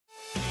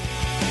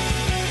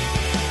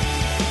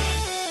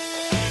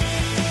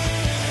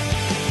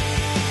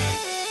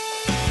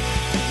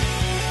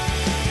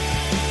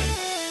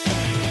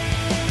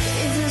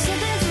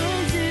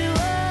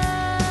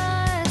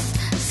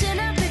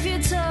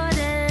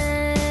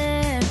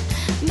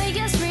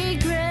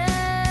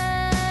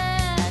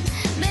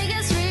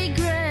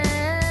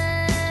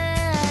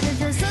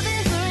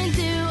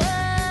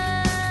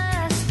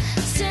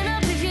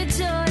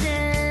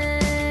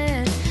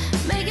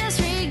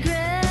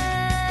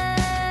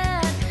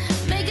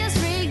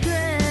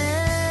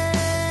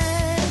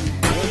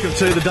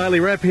Welcome to the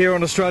Daily Wrap here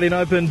on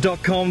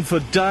AustralianOpen.com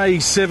for Day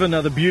 7.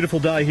 Another beautiful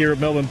day here at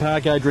Melbourne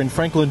Park. Adrian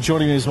Franklin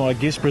joining me as my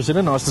guest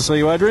president. Nice to see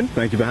you, Adrian.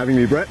 Thank you for having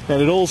me, Brett.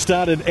 And it all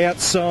started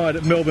outside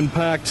at Melbourne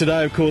Park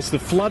today, of course, the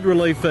flood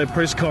relief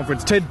press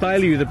conference. Ted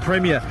Baillieu, the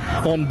Premier,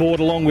 on board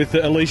along with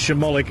Alicia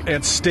Molik.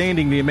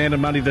 Outstanding the amount of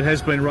money that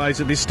has been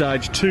raised at this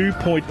stage,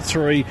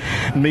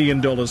 $2.3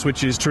 million,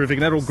 which is terrific.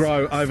 And that'll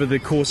grow over the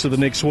course of the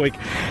next week.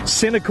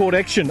 Centre court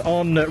action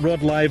on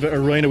Rod Laver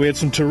Arena. We had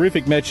some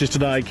terrific matches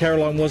today.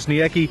 Caroline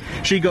Wozniacki,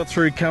 she got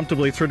through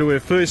comfortably through to her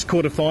first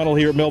quarter-final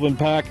here at Melbourne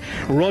Park.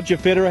 Roger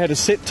Federer had a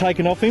set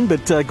taken off him,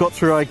 but got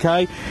through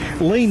okay.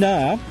 Li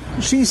Na,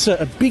 she's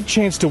a big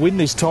chance to win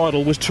this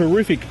title. Was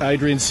terrific,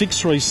 Adrian,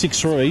 6-3,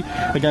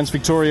 6-3 against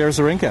Victoria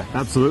Azarenka.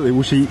 Absolutely.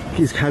 Well, she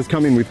has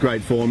come in with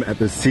great form at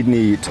the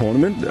Sydney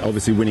tournament,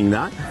 obviously winning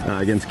that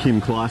against Kim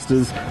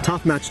Clijsters.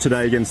 Tough match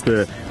today against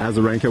the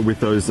Azarenka with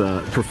those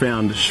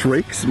profound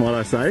shrieks, might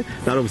I say.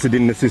 That obviously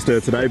didn't assist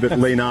her today, but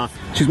Li Na,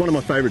 she's one of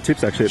my favourite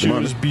tips actually at the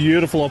moment. She was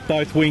beautiful off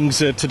both wings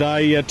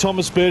today.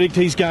 Thomas Berdych,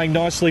 he's going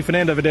nicely.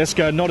 Fernando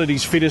Verdasco, not at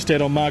his fittest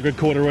out on Margaret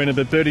Court Arena,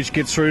 but Berdych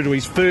gets through to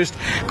his first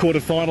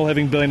quarter-final,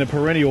 having been a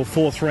perennial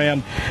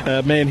fourth-round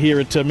man here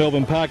at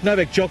Melbourne Park.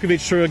 Novak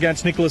Djokovic through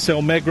against Nicolas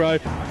Almagro.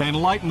 And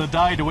late in the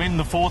day to end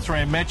the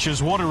fourth-round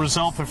matches, what a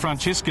result for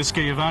Francesca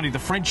Schiavone, the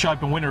French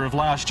Open winner of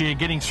last year,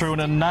 getting through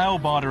in a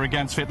nail-biter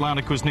against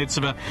Svetlana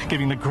Kuznetsova,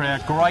 giving the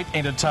crowd great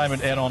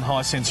entertainment out on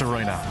Hisense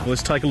Arena.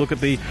 Let's take a look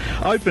at the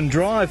Open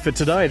Drive for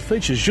today. It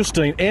features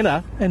Justine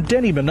Henin and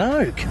Dani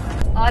Minogue.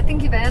 I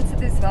think you've answered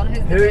this one.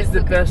 Who is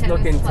the best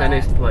looking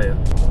tennis player?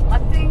 I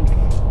think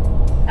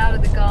out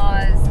of the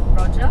guys,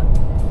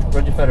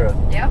 Roger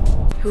Federer. Yeah.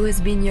 Who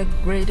has been your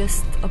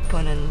greatest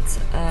opponent?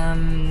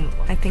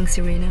 I think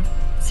Serena.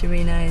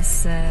 Serena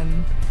is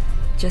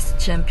just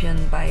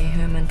championed by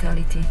her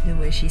mentality, the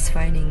way she's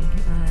fighting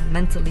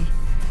mentally.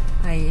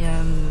 I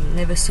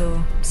never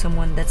saw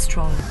someone that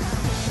strong.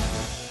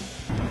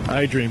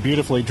 Adrian,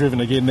 beautifully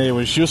driven again there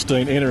was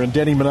Justine Henin and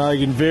Dani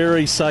Minogue in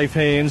very safe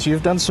hands.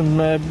 You've done some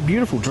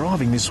beautiful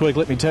driving this week,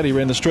 let me tell you,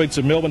 around the streets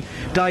of Melbourne.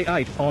 Day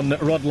 8 on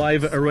Rod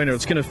Laver Arena.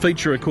 It's going to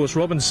feature, of course,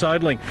 Robin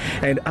Soedling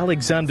and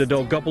Alexander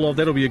Dolgopolov.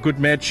 That'll be a good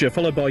match,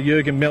 followed by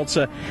Jurgen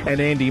Meltzer and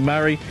Andy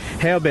Murray.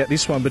 How about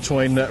this one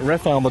between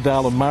Rafael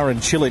Nadal and Marin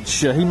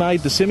Cilic? He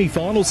made the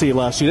semi-finals here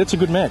last year. That's a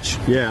good match.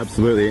 Yeah,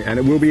 absolutely. And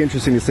it will be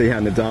interesting to see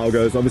how Nadal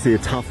goes. Obviously a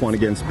tough one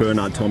against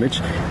Bernard Tomic.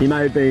 He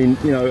may have been,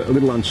 a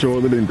little unsure, a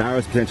little bit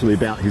embarrassed potentially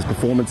about his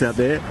performance out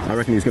there. I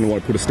reckon he's going to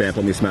want to put a stamp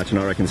on this match, and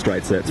I reckon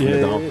straight sets for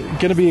Nadal.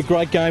 Going to be a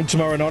great game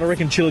tomorrow night. I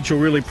reckon Cilic will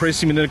really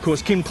press him, and then of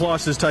course Kim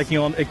Clijsters taking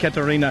on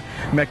Ekaterina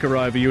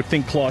Makarova. You would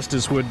think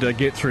Clijsters would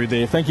get through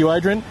there. Thank you,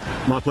 Adrian.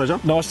 My pleasure.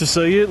 Nice to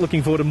see you.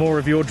 Looking forward to more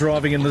of your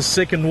driving in the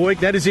second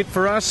week. That is it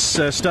for us.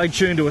 Stay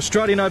tuned to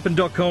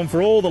AustralianOpen.com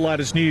for all the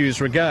latest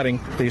news regarding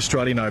the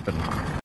Australian Open.